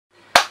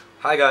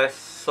Hi guys,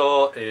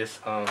 so it's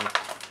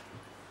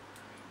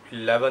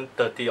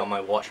 11:30 on my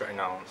watch right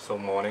now, so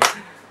morning.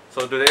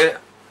 So today,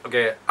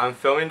 okay, I'm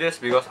filming this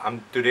because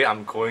today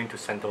I'm going to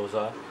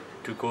Sentosa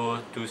to go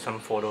do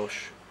some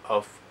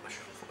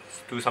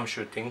do some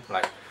shooting,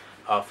 like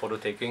photo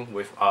taking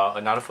with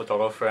another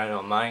photographer friend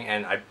of mine,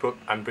 and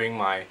I'm bringing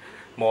my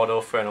model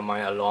friend of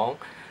mine along,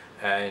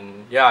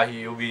 and yeah,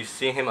 you'll be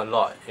seeing him a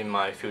lot in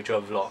my future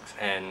vlogs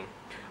and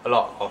a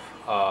lot of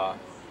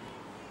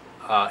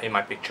in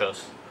my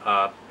pictures.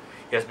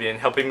 He has been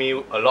helping me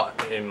a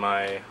lot in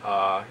my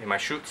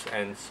shoots,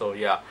 and so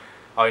yeah,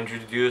 I'll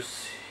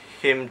introduce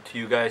him to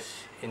you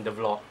guys in the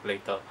vlog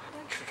later.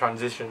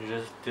 Transition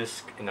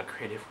this in a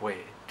creative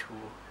way to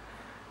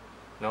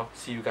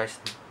see you guys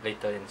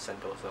later in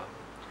Sentosa.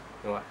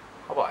 You know what?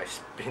 How about I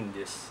spin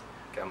this?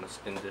 Okay, I'm gonna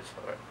spin this.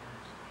 Alright.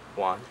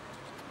 1,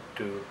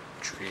 2,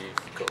 3,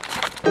 go.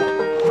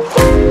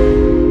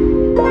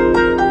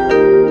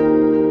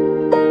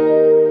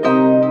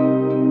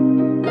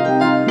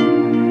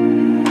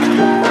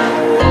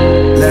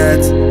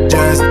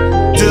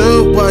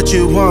 What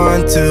you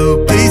want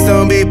to. Please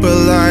don't be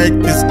polite,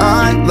 cause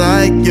I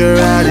like your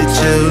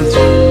attitude.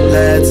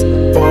 Let's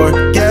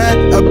forget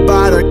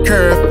about a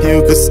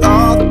curfew, cause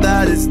all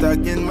that is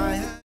stuck in my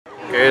head.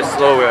 Okay,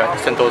 so we're at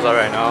Sentosa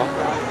right now.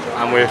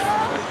 I'm with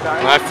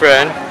my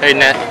friend. Hey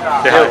Nat,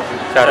 say hi.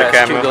 Say hi to the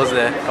camera. Goes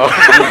there. Oh.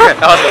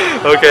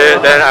 Okay,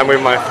 then I'm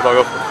with my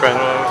photographer friend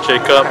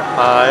Jacob.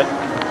 Hi.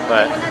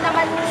 Right.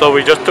 So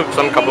we just took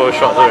some couple of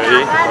shots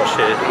already. Oh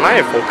shit, am I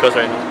in focus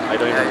right now? I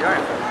don't even know.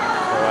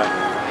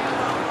 Alright.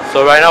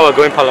 So right now we're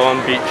going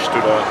Palawan Beach to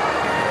the...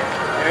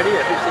 Already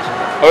at beach station?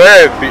 Oh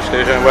yeah, beach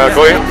station. We're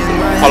going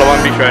Palawan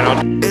Beach right now.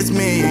 It's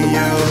me and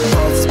you,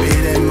 both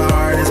speed and my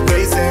heart is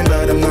racing,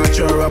 but I'm not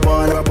sure I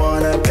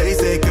wanna pace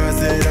it,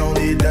 cause it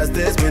only does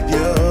this with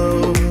you.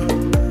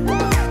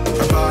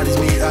 Our bodies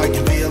meet, I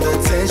can feel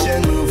the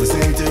tension, move us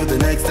into the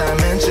next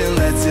dimension.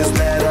 Let's just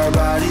let our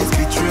bodies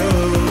be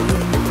true.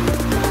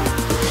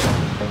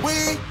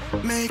 We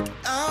make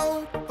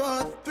out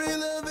for the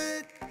thrill of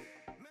it.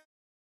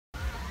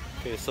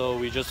 Okay, so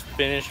we just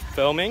finished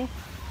filming.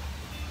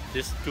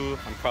 These two,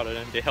 I'm proud of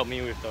them. They helped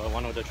me with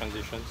one of the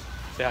transitions.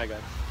 Say hi,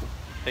 guys.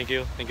 Thank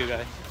you guys.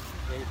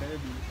 Yeah, you better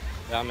be.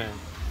 Yeah, man.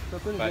 So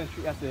soon you're gonna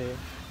treat us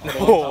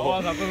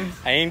No,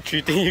 I ain't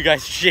treating you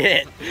guys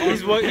shit.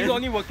 He's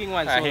only working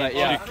once, so I hate like,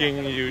 yeah.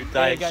 treating you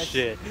guys guys.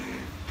 shit.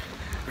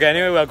 Okay,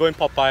 anyway, we're going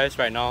Popeyes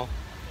right now,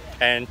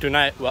 and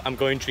tonight I'm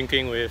going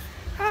drinking with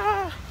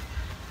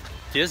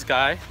this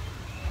guy,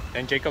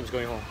 and Jacob's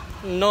going home.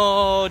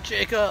 No,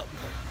 Jacob.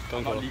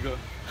 Don't go. Legal.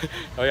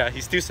 Oh yeah,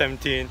 he's still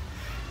 17.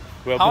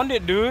 Found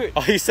it, dude.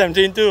 Oh, he's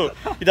 17 too.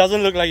 He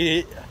doesn't look like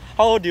he...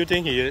 How old do you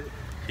think he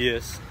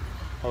is?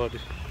 How old?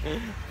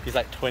 He's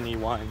like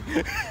 21.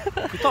 You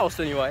thought I was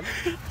 21?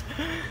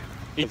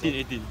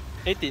 18.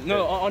 18.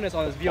 No, honest.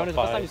 Be honest.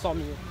 First time you saw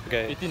me.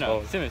 Okay, 18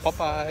 so same as...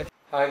 Popeye.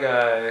 Hi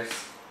guys.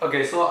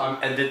 Okay, so I'm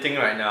editing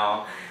right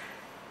now,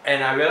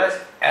 and I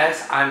realized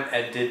as I'm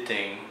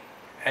editing,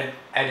 I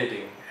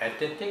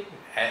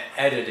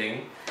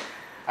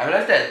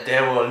realized that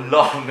there were a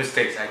lot of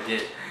mistakes I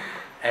did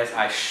as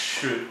I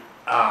shoot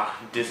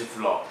this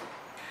vlog.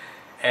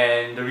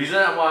 And the reason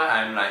why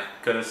I'm like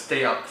gonna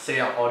say out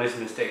all these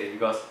mistakes is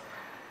because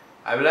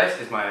I realized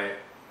it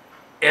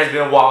has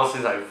been a while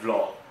since I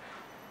vlogged,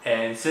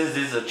 and since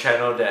this is a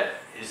channel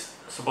that is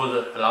supposed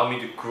to allow me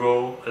to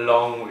grow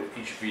along with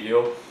each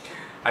video,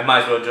 I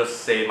might as well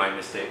just say my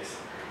mistakes.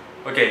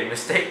 Okay,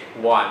 mistake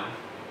 1.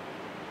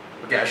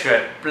 Okay, I should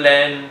have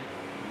planned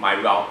my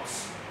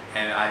routes,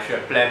 and I should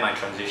have planned my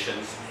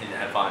transitions in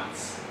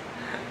advance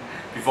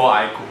before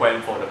I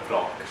went for the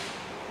vlog.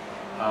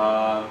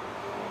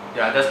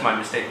 Yeah, that's my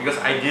mistake, because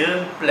I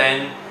didn't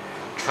plan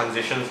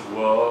transitions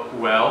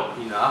well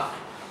enough.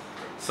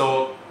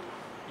 So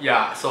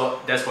yeah, so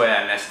that's where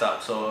I messed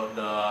up. So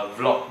the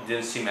vlog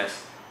didn't seem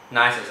as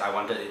nice as I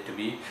wanted it to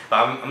be,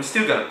 but I'm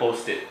still gonna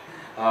post it.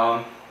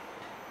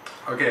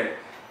 Okay,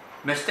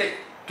 mistake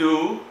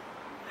 2.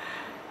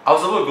 I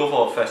was supposed to go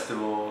for a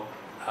festival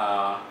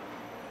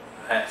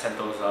at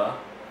Sentosa,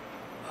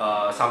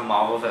 some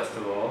Marvel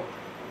festival,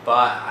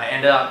 but I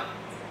ended up,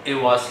 it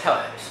was held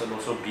at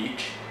Sentosa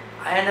Beach.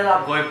 I ended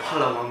up going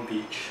Palawan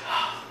Beach.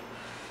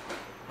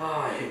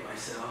 Oh, I hate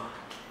myself.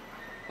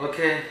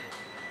 Okay,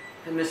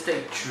 and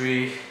mistake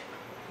 3.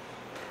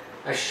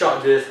 I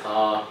shot this,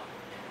 I'm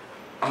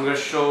gonna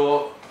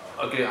show,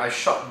 okay, I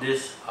shot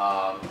this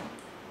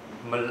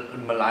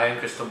Malayan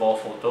crystal ball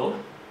photo,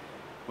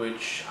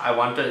 which I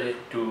wanted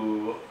it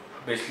to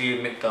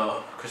basically make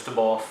the crystal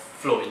ball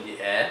float in the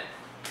air,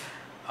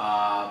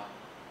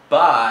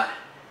 but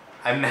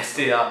I messed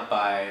it up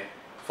by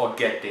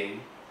forgetting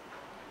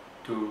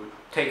to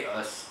take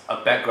a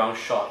background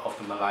shot of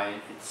the Malayan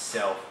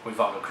itself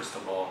without the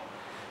crystal ball,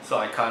 so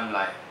I can't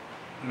like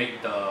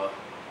make the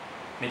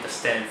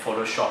stand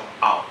Photoshop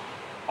out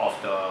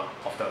of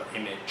the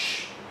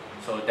image.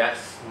 So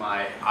that's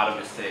my other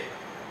mistake.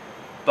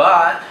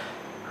 But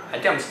I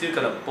think I'm still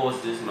gonna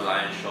post this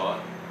Malayan shot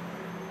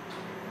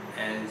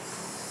and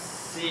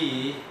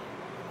see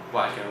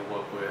what I can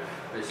work with.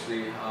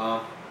 Basically,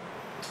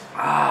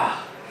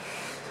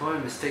 so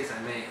many mistakes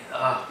I made.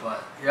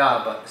 But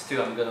yeah, but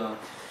still I'm gonna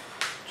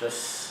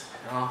just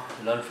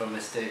learn from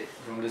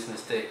this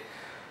mistake,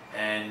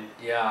 and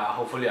yeah,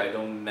 hopefully I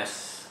don't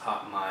mess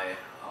up my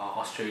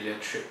Australia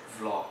trip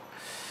vlog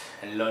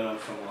and learn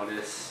from all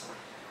this.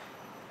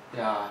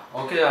 Yeah,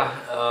 okay.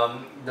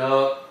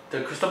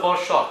 The crystal ball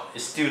shot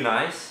is still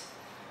nice.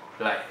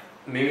 Like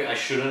maybe I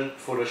shouldn't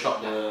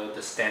Photoshop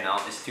the stand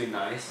out. It's still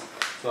nice.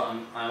 So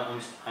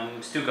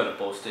I'm still gonna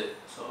post it.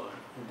 So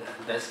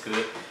that's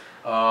good.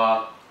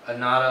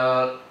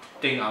 Another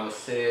thing I would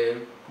say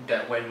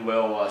that went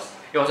well was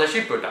it was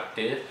actually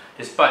productive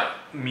despite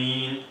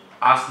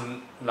us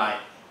like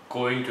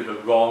going to the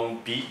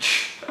wrong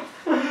beach.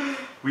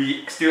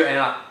 We still end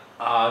up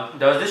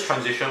there was this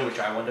transition which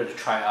I wanted to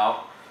try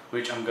out,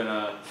 which I'm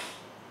gonna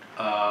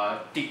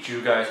teach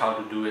you guys how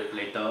to do it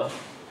later,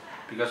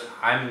 because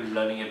I'm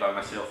learning it by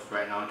myself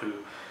right now to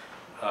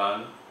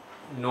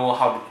know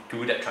how to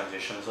do that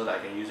transition so that I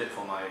can use it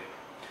for my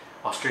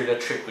Australia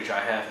trip which I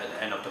have at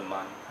the end of the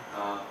month.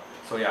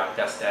 So yeah,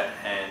 that's that.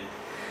 And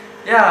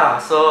yeah,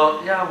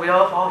 so yeah, we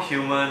are all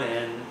human,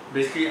 and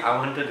basically I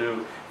wanted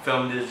to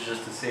film this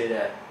just to say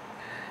that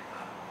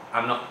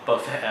I'm not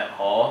perfect at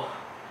all,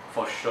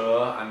 for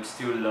sure. I'm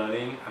still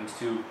learning, I'm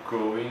still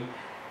growing,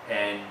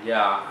 and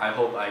yeah, I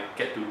hope I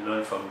get to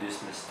learn from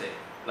this mistake,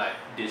 like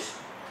this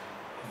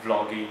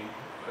vlogging,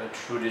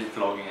 through this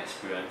vlogging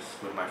experience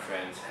with my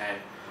friends, and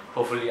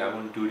hopefully I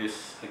won't do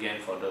this again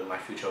for my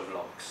future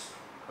vlogs.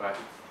 Right?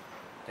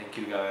 Thank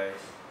you guys.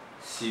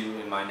 See you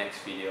in my next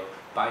video.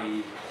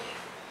 Bye.